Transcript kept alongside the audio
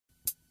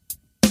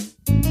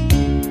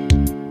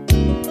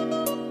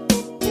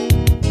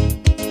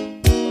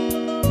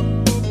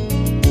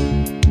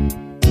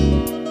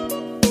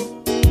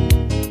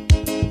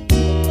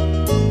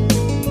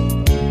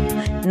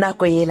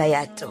nako ela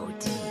ya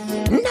todi,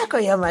 nako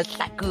ya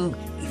mahlakong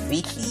e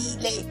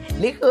fihlile.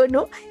 Le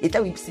gono e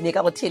tla o ipsine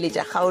ka go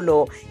theeletša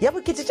kgaolo ya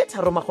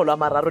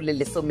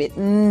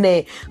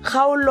 334.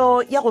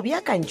 Kgaolo ya go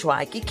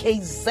beakantšhwa ke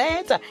KZ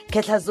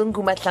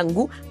Ketlhazungu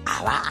Mahlangu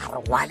a ba a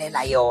re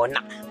ngwalela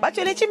yona. Ba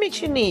tšweletše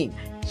metšhineng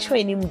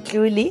Tshweni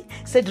Mtluli,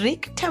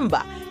 Cedric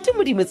Temba, ke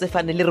Modimo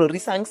Tsefane le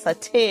Rorisang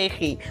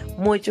Sathegi,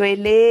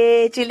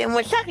 motsweletši le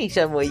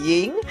mohlagiša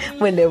moyeng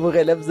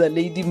Molebogela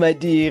Lady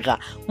Madira,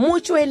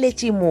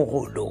 motsweletši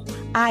mogolo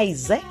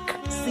Isaac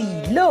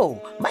Silo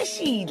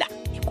Mashila.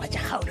 Kwa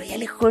kgaolo ya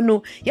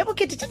lekgono ya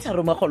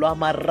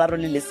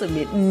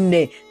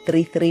 334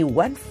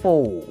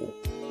 3314.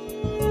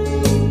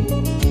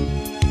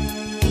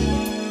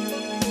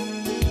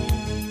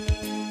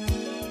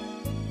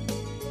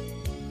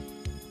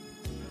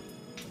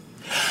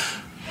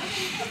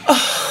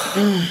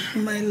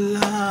 My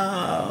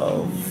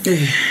love.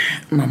 Hey,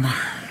 mama.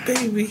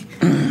 Baby.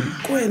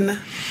 Kwena.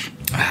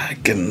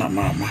 Ke nna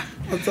mama.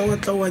 O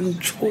tla wa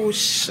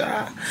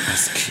ntšhoša.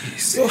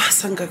 Yo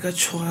sanka ka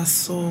tšhoga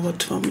so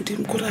batho ba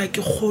Modimo ko ra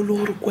ke kgolo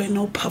gore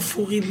kwena o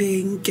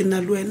phafogileng ke na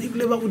le wena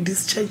ebile ba go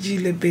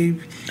dischargeile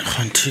baby.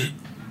 Kganthe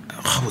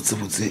ga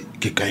botsebotse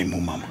ke kae mo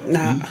mama?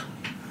 Na.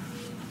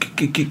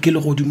 Ke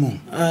le godimong.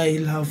 I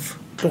love.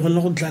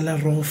 Tlogela go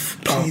dlala rough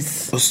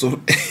please. Oh sorry.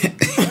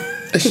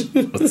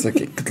 It's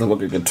okay. Ke tla ba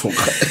ke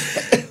thoga.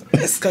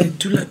 Ska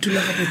tula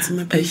ga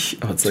botsema baby.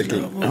 It's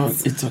okay.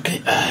 It's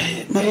okay.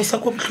 Mara sa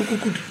kwa botlhoko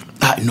kudu.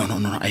 No,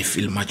 I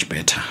feel much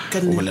better. O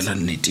bolela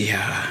nnete ya.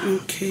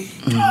 Okay.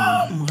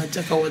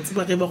 Mogatša ka wa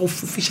tseba ge ba go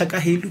fufisha ka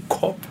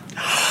helicopter.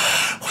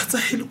 Wa tsa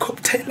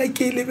helicopter ela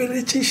ke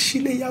lebeletše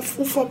shile ya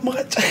fufa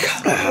mogatša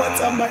ka wa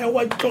tsamaya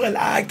wa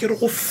tlogela ke re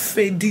go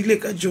fedile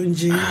ka John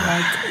J.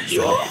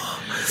 Yo.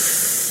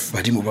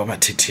 Badimo ba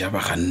bathethi ya ba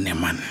ganne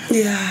man.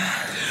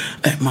 Yeah.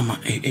 Mama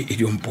e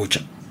di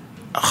ompotša.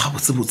 Ga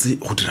botsebotse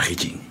go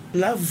diragetseng.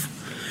 Love.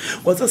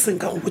 Wa tsa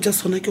senka go botša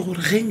sona ke gore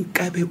ge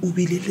nkabe o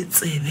bile le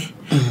tsebe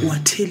wa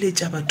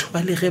theeletša batho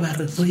ba le ge ba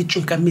re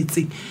tšwe ka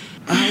metseng.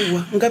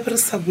 Awa nkabe re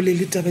sa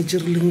bolele taba tše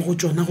rileng go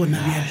tšona gona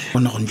bjale.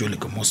 Gona go ntšwele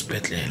ke mo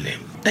sepetlele.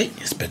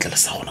 Sepetlele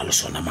sa gona le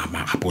sona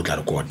mama gape o tla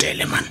re ko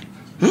hotele man.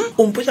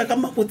 O mpotša ka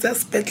mabotse a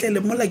sepetlele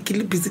mola ke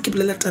le busy ke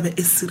bolela taba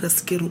e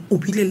serious ke re o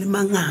bile le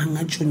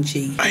manganga John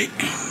J.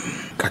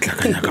 Ka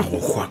tlakanya ka go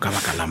hwa ka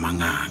baka la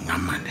manganga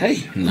man.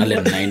 Nna le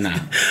nna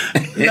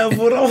la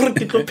bora gore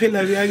ke tlo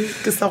phela bjang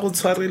ke sa go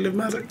tshwarele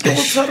mara ke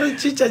go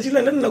tshwaretše tšatši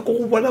le nna ko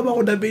go bona ba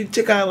go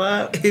nametše ka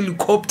ga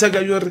helicopter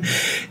ka jore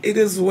it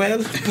is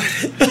well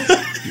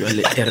you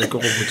are ere ke go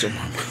botse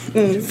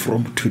mama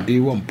from today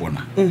wa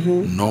mpona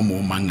no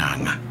more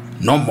manganga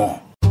no more.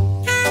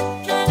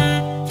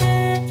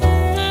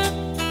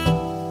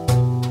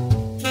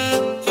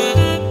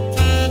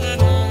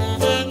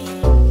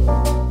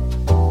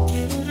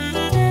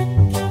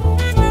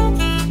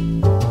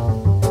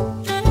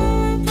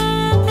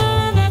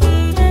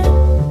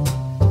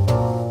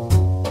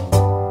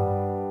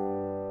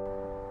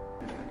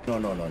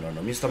 No,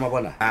 Mr.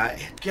 Mabona.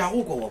 Ke a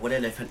go wa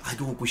bolela fela a ke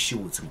go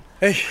kgošibotse mo.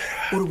 O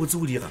re botse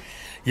go dira.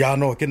 Ya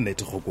no ke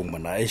nnete go kong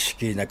mona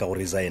ke nya ka go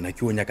resign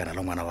ke o nyakana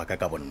le ngwana wa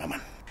ka bonna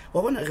man.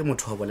 Wa bona ge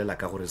motho wa bolela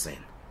ka go resign.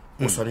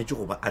 O swanetse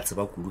go ba a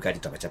tseba kudu ka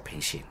ditaba tša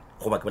pension.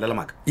 Go ba ke bolela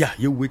maka. Ya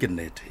ye we ke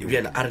nnete.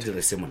 Bjela a re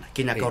dire se mona.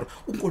 Ke nyaka gore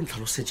o nko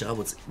ntlhalosetse ga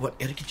botse. Wa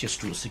ere ke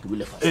tšestulo se ke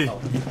bule fa.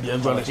 Ya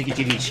njwana ke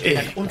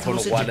ditše. O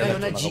ntlhalosetse ka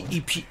yona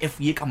GEPF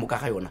ye ka moka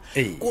ga yona.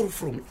 Go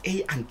from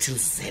A until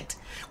Z.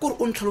 Gore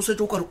o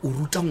ntlhalosetse o ka re o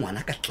ruta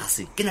ngwana ka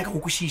klase ke nyaka go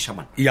kwešiša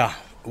man. Ya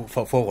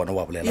fa gona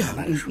wa bolela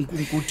mana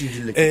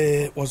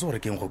wa zo re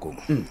keng go kong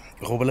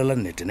go bolela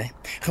nnete ne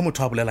ge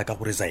motho a bolela ka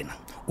go resign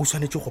o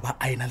swanetse go ba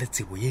a ena le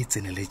tsebo ye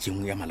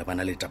tseneletseng ya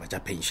malebana le taba tša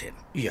pension.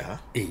 Ya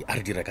a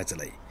re dira ka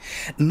tsela e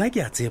nna ke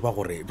a tseba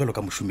gore bjalo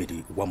ka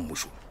mošomedi wa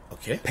mmušo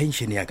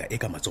pension ya ka e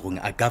ka matsogong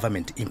a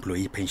government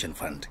employee pension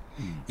fund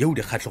yeo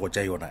dikgatlhego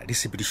tša yona di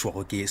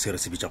sepedišwago ke se re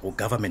se bitšago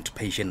government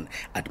pension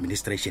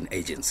administration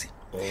agency.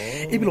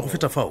 Ebile go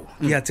feta fao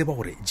ke a tseba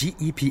gore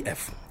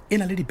GEPF e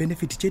na le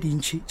di-benefit tše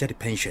dintšhi tša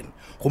di-pension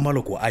go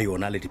maloko a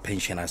yona le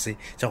di-pensioners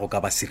tša go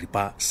ka ba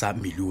seripa sa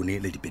milione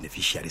le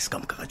di-beneficiaries ka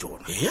moka ga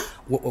tšona.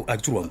 A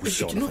ke tsere wa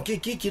nkwešiša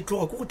ke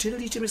tloga ko go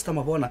theleditše Mr.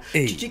 Mabona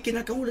ke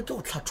nyaka o le ke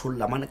go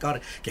tlhatholola mana ka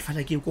gore ke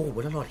fela ke ko go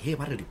bolela gore he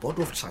ba re di-board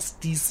of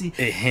trustees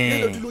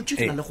dilo tše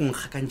di na le go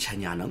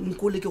nkgakantšhanyana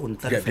nko le ke go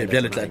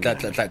bjale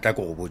tla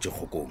ko go botse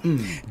kgokong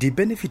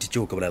di-benefit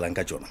tšeo ke bolelang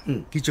ka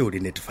tšona ke tšeo di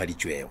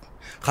netefaditšwego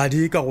ga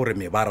di ka gore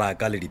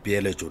mebaraka le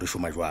dipeeletšo di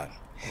šoma jwang.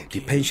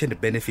 di-pension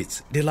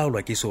benefits di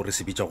laolwa ke seo re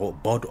se bitšago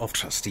board of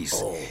trustees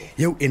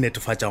yeo e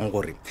netefatšang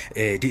gore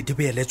di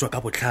beeletswa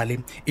ka botlhale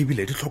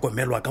ebile di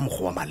tlhokomelwa ka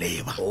mokgwa wa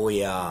maleba.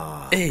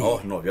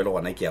 No bjalo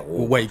gona ke ya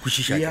go wa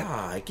ikwešiša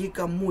ya ke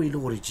ka mo e le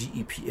gore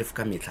GEPF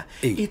ka metlha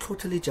e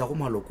tlhotlheletšago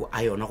maloko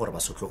a yona gore ba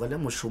se tlogele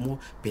mošomo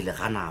pele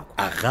ga nako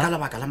ka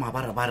lebaka la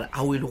mabarebare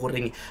ao e le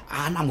goreng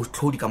a na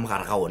motlhodi ka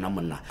mogare ga ona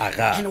monna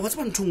ene wa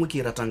tseba ntho ngwe ke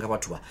e ratang ka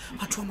batho ba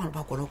malo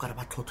ba kola o kare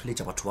ba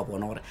tlhotlheletša batho ba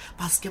bona gore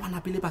ba seke ba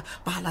napele ba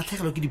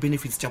latlhegelwa ke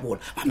di-benefits tša bona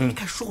ba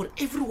make sure gore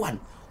everyone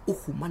o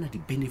humana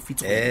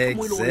di-benefits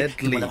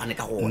exactly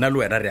nna le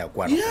wena re ya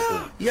kwana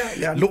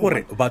le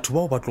gore batho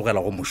bao ba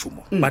tlogela go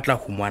mošomo ba tla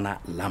humana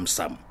lump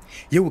sum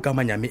yeo ka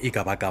manyame e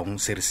ka bakang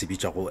se re se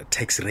bitša go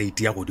tax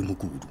rate ya godimo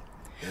kudu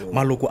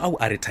maloko ao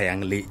a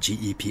retayang le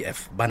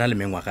GEPF ba na le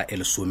mengwaga e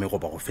 10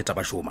 goba go feta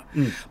ba šoma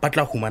ba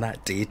tla humana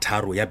tee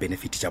tharo ya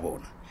benefit tša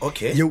bona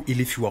yeo e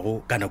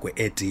lefiwago ka nako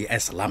e tee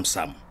as lump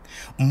sum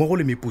mmogo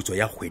le meputso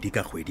ya kgwedi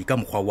ka kgwedi ka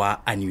mokgwa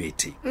wa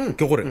annuity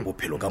ke gore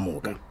bophelo ka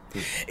moka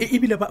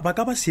ebile ba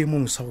ka ba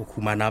seemong sa go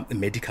humana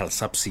medical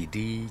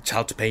subsidy,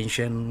 child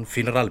pension,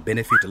 funeral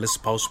benefit le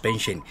spouse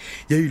pension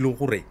ye e leng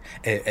gore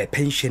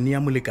pension ya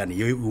molekane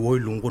ye o e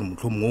leng gore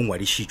motlho mongwe o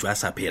ngwadišitšwe a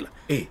sa phela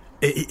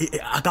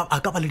a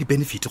ka ba le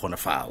di-benefit gona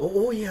fao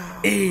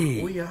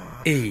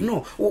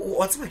no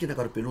wa tseba ke na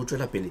ka re pele o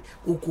tswela pele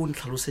o ko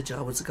ntlhalosetse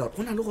ga botse ka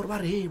go na le gore ba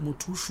re he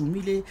motho o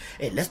šomile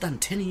less than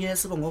 10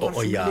 years bangwe ba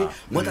šomile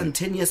more than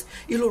 10 years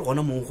e le gore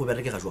gona mongwe go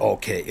bereke ga jwa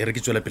okay e re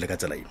ke tswela pele ka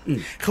tsela eng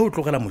ge o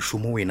tlogela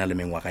mošomo o ena le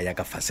mengwaga ya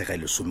ka fase ga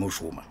 10 o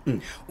šoma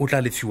o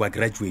tla lefiwa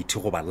graduate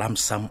goba lump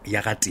sum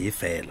ya ga tee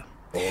fela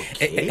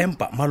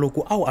empa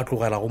maloko ao a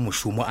tlogela go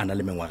mošomo a na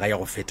le mengwaga ya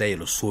go feta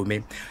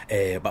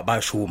 10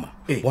 ba šoma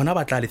bona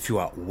ba tla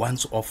lefiwa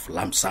once off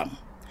lump sum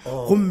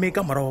gomme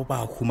ka morago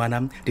ba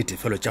humana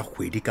ditefelo tša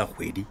kgwedi ka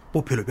kgwedi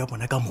bophelo bja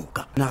bona ka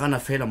moka nagana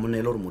fela monna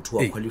e le gore motho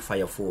wa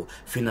qualify for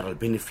funeral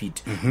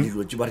benefit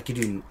dilo tše ba re ke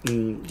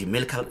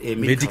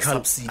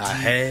medical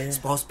subsidy,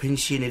 spouse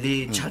pension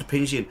le child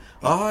pension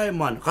ai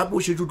man gape o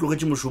šetse o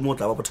tlogetše mošomo o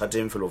tla ba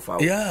bothateng felo fao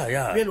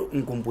bjelo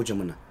nkompotše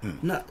mona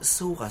nna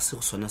seo ga se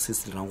go sona se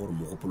se dirang gore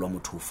mogopolo wa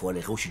motho o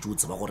fole ge o šetse o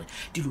tseba gore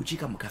dilo tše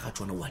ka moka ga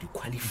tsona wa di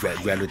qualify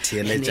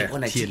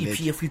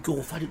GEPF e tlo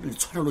go fa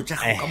ditshwanelo tša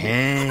gago ka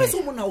moka gape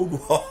seo mona o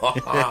go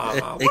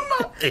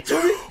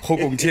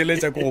kong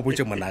theeletša ko go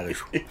botse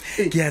monagešo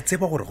ke a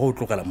tseba gore go o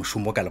tlogela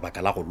mošomo ka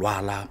lebaka la go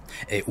lwala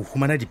o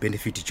humana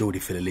di-benefit tšeo di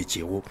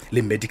feleletšego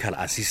le medical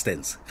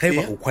assistance ge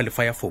ba o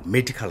qualifya for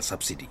medical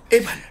subsidy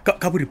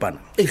ka boripana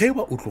ge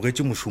ba o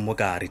tlogetše mošomo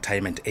ka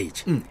retirement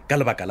age ka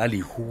lebaka la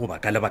lehu goba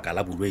ka lebaka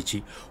la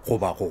bolwetše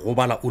goba go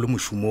gobala o le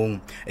mošomong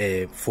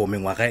for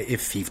mengwaga e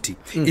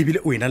 50 ebile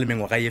o ena le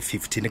mengwaga e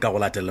 15 ka go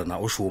latelana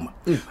o šoma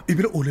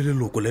ebile o le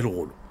leloko le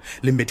legolo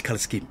le medical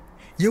scheme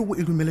yeo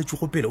e dumeletšwe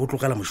go pele o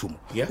tlogela mošomo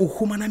o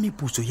humana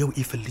meputso yeo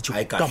e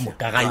feleletšego ka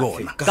moka ga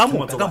yona ka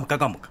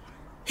moka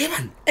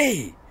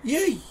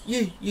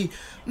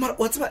mara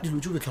wa tseba dilo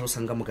tšeo di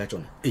tlhalosang ka moka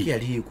tsona ke ya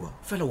diekwa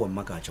fela wa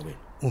mmakatša wena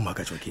o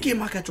makatswa ke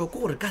makatswa ke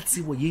gore ka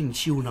tsebo ye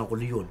ntši o nago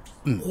le yone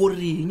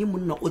goreng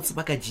monna o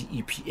tseba ka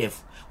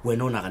GEPF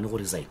wena o nagane go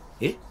resign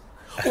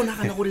o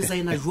nagana go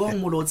resigna jwang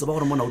mole o tseba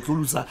gore mona o tlo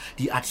lusa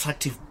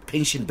di-attractive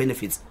pension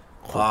benefits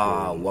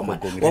wa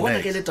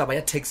bona ke le taba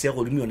ya tax ya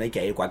godimo yona ke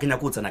a ekwa ke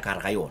nyaka o tsena ka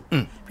re ga yona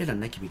fela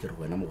nna ke be ke re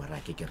wena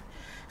mogwera ke kere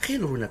ge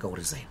le rona ka go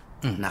resign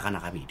nagana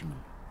gabedi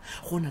monna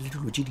go na le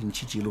dilo tše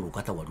dintšhi tše e le go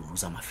ka tla wa di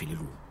lusa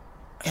mafelelong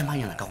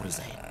emanyana ka go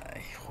resign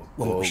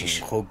wa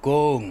mokwešiša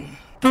gokong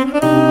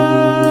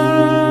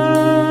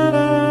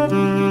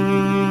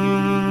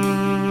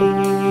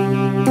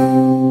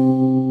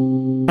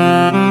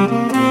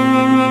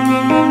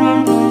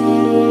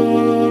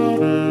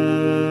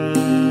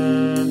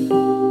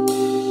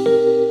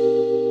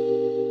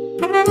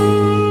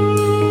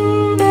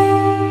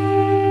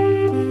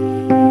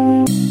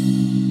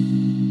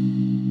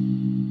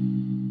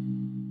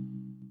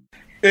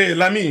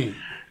Lami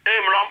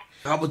mlam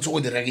ga botse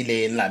go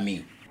diregileng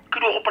Lami ke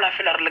di gopola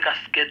fela re le ka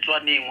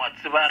sketswaneng wa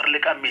tseba re le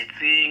ka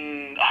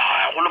metsing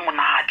go le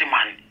monate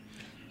man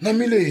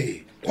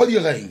Namile go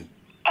direng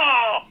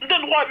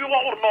then go a bewa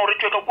gore no re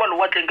tšwe ka kwa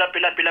lewatleng ka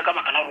pela ka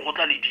baka la gore go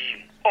tla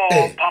ledimo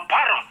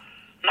papara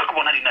nna ke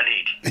bona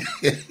dinaledi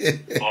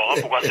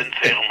gape kwa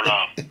sentshege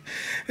molamo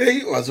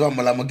wa tseba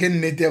molamo ke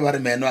nnete ba re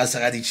meno a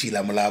sega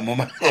ditšhila molamo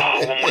monna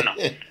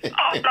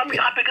tlamile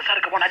gape ke sa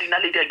re ke bona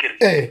dinaledi a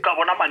kere ka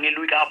bona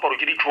mangeloi ka aparo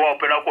ke dithoa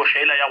opela ko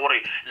shaela ya gore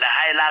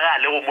legae la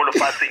ga le go mo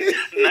lefatsheng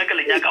nna ke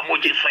lenyaka mo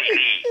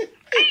jeswaileng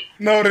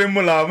na o re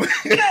molamo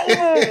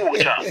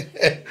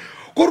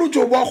ko re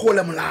tšo boa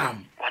gole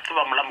molamo wa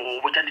tseba molamo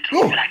go botsa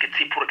ditiro fela ke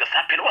tshepe gore ke sa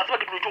phele wa tseba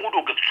ke dilo tse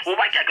go ke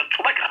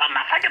tshoba ke ra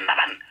nafa ke nna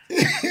banna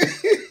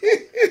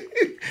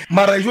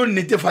mara jo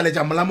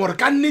netefaletša molamo gore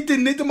ka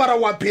nnete mara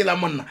wa phela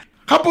monna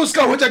gape o se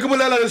ka hwetša ke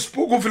bolela le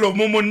sepoko felo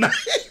mo monna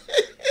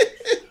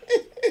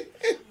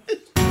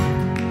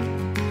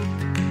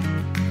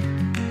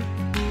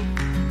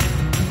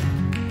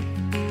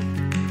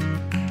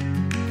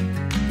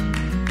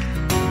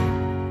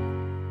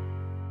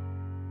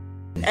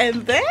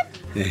and then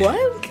wa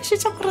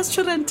nklišetša go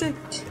restaurant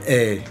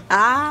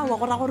wa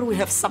gora gore we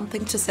have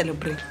something to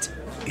celebrate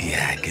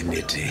ya ke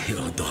nnete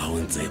o toga o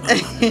ntseba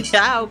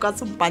o ka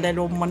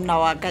sempalele monna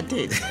wa ka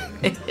tene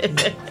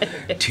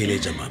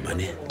theletša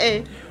mabane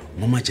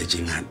mo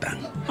matšatšeng a tang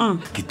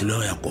ke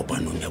tilo ya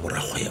kopanong ya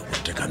boragwe ya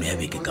botekano ya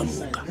beke ka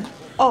moka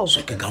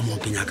so ke ka mo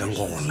ke nyakang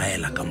go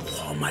laela ka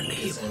mokgwa wa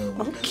maleba.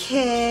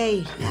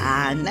 Okay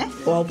ane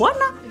wa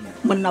bona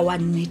monna wa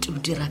nnete o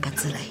dira ka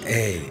tsela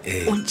e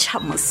o ntšha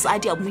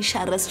mosadi a mo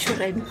isa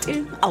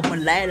restauranteng a mo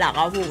laela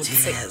ga botse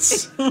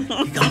Yes.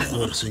 Ke ka mokgwa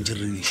gore swantse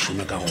re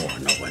šome ka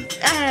gona gone.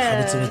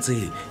 Gabotsebotse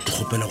ke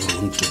kgopela gore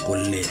o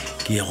ntokolle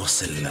ke ya go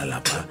selela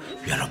lapa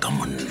bjalo ka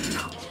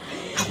monna.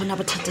 ga bona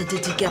bothata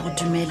didi ke ya go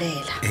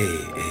dumelela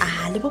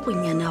a le bo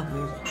bonyana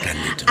bo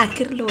a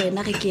ke re le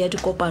wena ge ke ya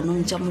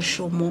dikopanong tša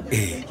mošomo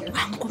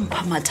a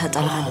nkompha mathata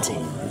le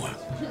ganteng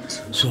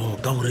So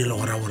ka gore le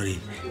gora gore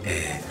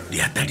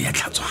diata di a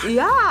tlhatswa.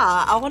 ya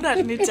a gona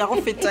nnete ya go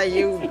feta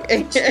eo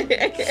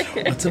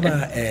Wa tseba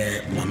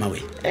mama we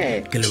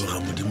ke leboga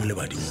modimo le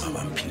badimo ba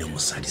bamphile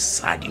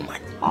mosadi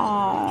man.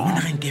 Wa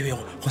bona ge nkebe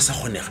go sa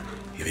kgonega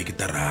e be ke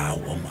tara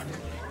wa man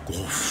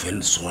go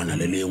felswana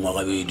le lengwa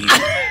gabedi.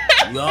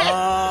 Ya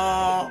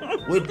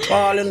we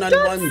tale na le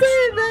bantsi.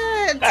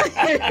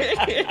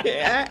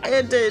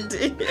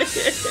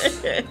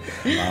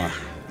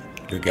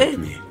 Look at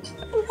me.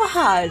 what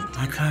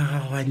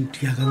Aka wa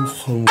ntia ka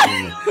nkgomo.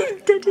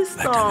 Daddy,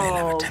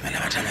 stop.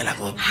 Batamela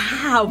go.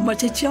 Ha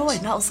matšatši a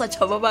wena o sa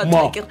tšhaba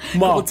batho ke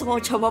go tseba o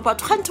tšhaba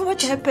batho gante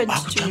what happened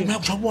to you Ba go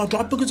tšhaba batho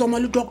gape ke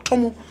tsamaya le doctor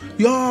mo.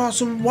 Ya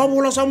se wa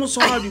bola sa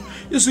mosadi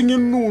e seng e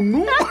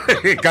nunu.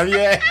 Ka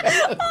ye.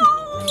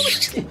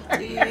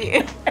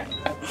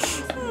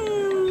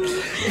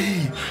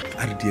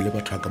 A re diele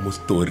batho ka mo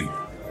story.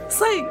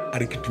 say A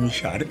re ke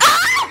tumishare.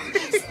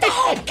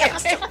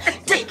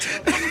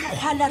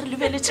 Khwala re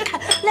lebeletse ka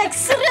like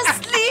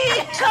seriously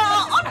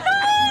oh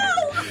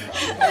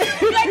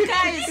no like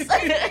guys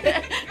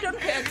don't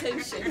pay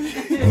attention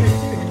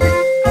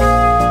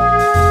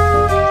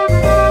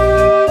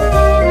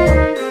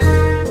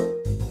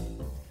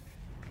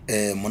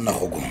Monna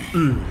go go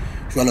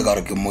jwale ka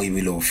re ke mo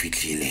ibile o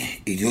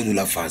fitlhile e dio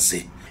dula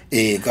fase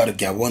ka re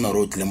ke a bona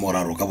ro tle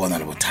moraro ka bona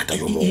le bothata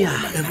jo mo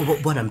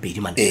bona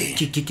mpedi man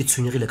ke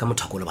tshwenyegile ka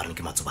mothakolo ba reng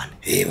ke Matsobane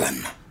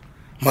banna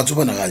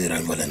Matsobane ga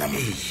dira jwale na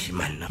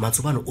manna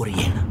Matsobane o re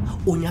yena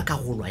o nyaka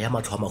go lwa ya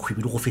matlho a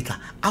makhwibile go fitla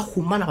a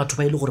humana batho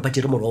ba ile gore ba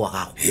dire morwa wa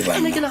gago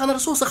ene ke nagana re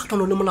se o se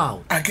kgatlhano le molao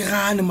a ke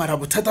gane mara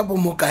bothata bo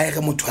mo kae ge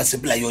motho a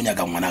sepela yo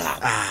nyaka ngwana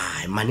gago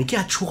mane ke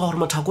a tshuga gore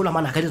mothakolo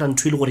mana ka dira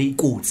ntho ile gore e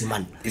kotsi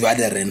man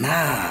jwale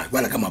rena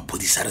jwale ka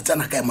maphodisa re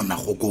tsena kae monna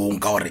go gong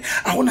ka gore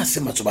a gona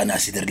se Matsobane a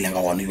se dirileng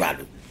ka gone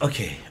jwalo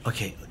okay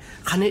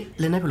gane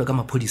lena belo ka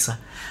maphodisa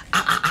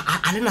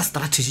a lena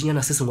strategy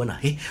nyana se sengwe na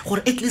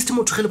gore at least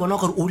motho ge le bona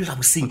gore o dira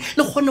bosenyi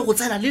le kgone go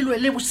tsena le lwe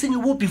le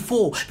bosenyi bo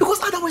before because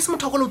otherwise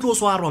mothakolo o tlo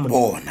swarwa mona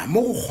bona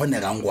mo go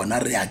kgonegang gona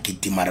re a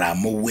ketima ra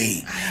mo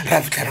we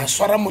ra fitlha ra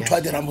swara motho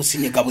a dira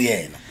bosenyi ka bo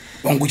yena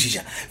wa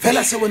nkutšhiša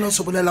fela se wena o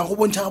se bolelang go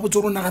bontšha ga botse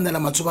gore o naganela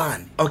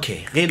Matsobane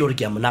okay ge e le gore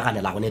ke ya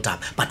monaganela gone taba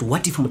but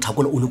what if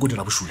mothakolo o ne go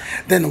dira bošula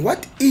then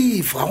what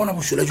if ga gona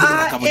bošula jo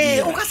ba ka bo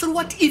dira o ka se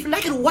what if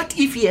like what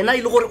if yena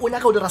ile gore o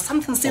nyaka go dira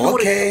something se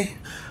gore okay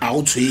a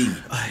go tshwenye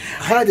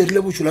ga a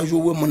dirile bošula jo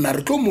bo monna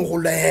re tlo mo go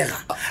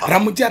lega ra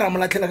motia ra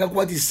molatlhela ka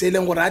kwa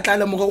diseleng gore a tla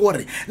lemoge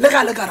gore le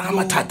ga le ka ra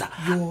mathata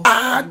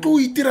a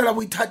tlo itirela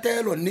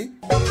boithatelo ne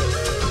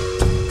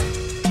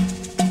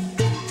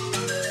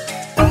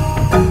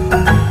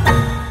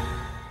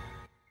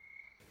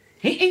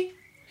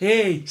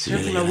hey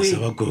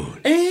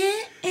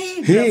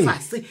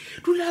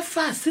dula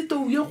fase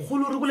to ye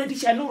kgolo re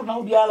boledišane gore na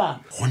o dialang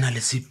Go na le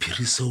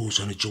sephiri seo o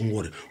tshwanetseng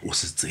gore o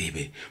se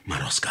tsebe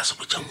mara o se ka se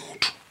botsa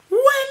motho.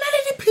 wena le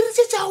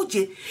diphiritse tšao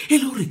tše e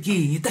le gore ke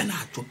eng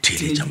tanatso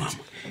Theletša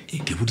mama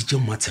ke boditše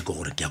mmatsheko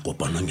gore ke ya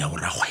kopanong ya go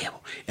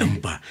ragwebo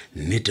empa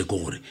nnete ke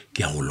gore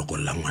ke ya go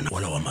lokolola ngwana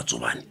ola wa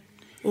Matsobane.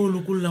 o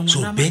lokolola So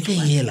ngwana beke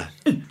yela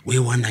o e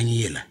wanang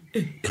yela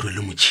e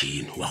rwele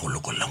motšhini wa go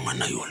lokolola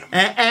ngwana yola.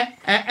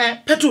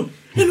 petro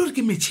e le gore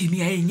ke metšhini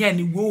ya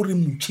enyane wo o re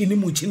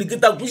motšhini ke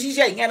ta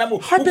kwešiša enyana mo o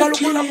ka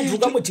lokolola motho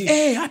ka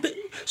motšhini gape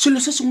selo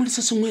se sengwe le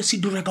se sengwe se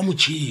dira ka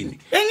motšhini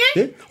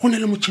go na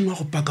le motšhini wa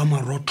go paka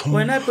marotho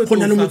Wena Petro, go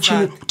na le o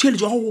motšhini fafatsa.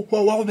 theletša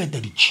wa go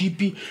beta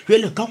ditšhipi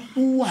jale ka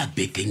kua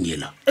bekeng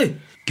yela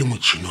ke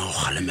motšhini wa go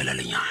galemela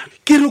lenyane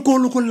ke re ko o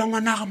lokolola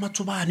ngwana ga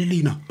Matsobane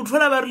leina o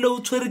tlhola ba rile o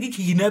tshwere ke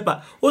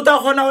kidnapper o ta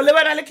kgona go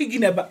lebana le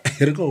kidnapper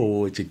re ka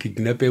gotse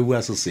kidnape e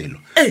bua se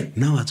selo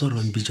nna wa tsa gore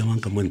wampitša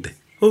mang ka monte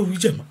o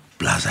ujama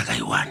plaza ka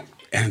iwane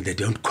and they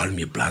don't call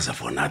me plaza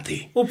for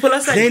nothing O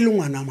Plaza- ge e le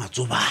ngwana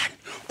Matsobane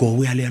ko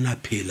o ya le yana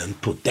phela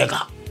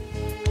nthoteka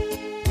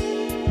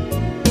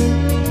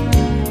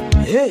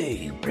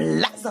Hey,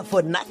 plaza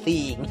for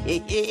nothing.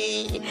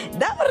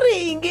 Da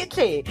ring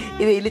tle.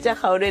 E be ile tša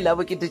kgaolo e la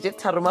bokete tše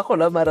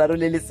tharomagolo a mararo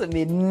le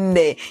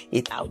lesomenne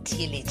e tla o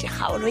thieletše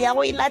kgaolo ya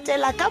go e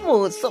latela ka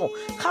moso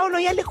kgaolo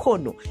ya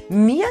lekgono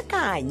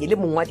meakanye le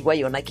mongwadi wa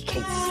yona ke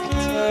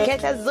Kate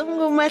Ketla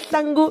Zungu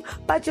Mahlangu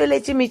ba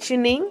tšweletše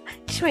metšhineng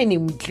Tshweni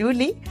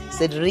Mtluli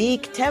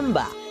Cedric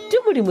Temba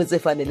Tumodimo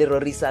Tsefane le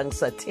Rorisang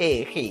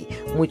Sathege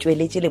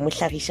motsweletše le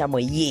mohlagiša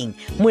moyeng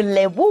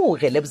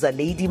Moleboge Lebza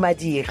Lady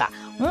Madira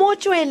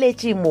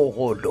motsweletše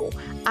mogolo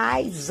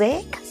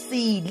Isaac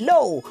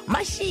Silo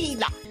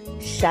Mashila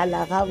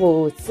Šala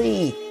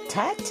gabotse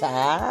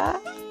thata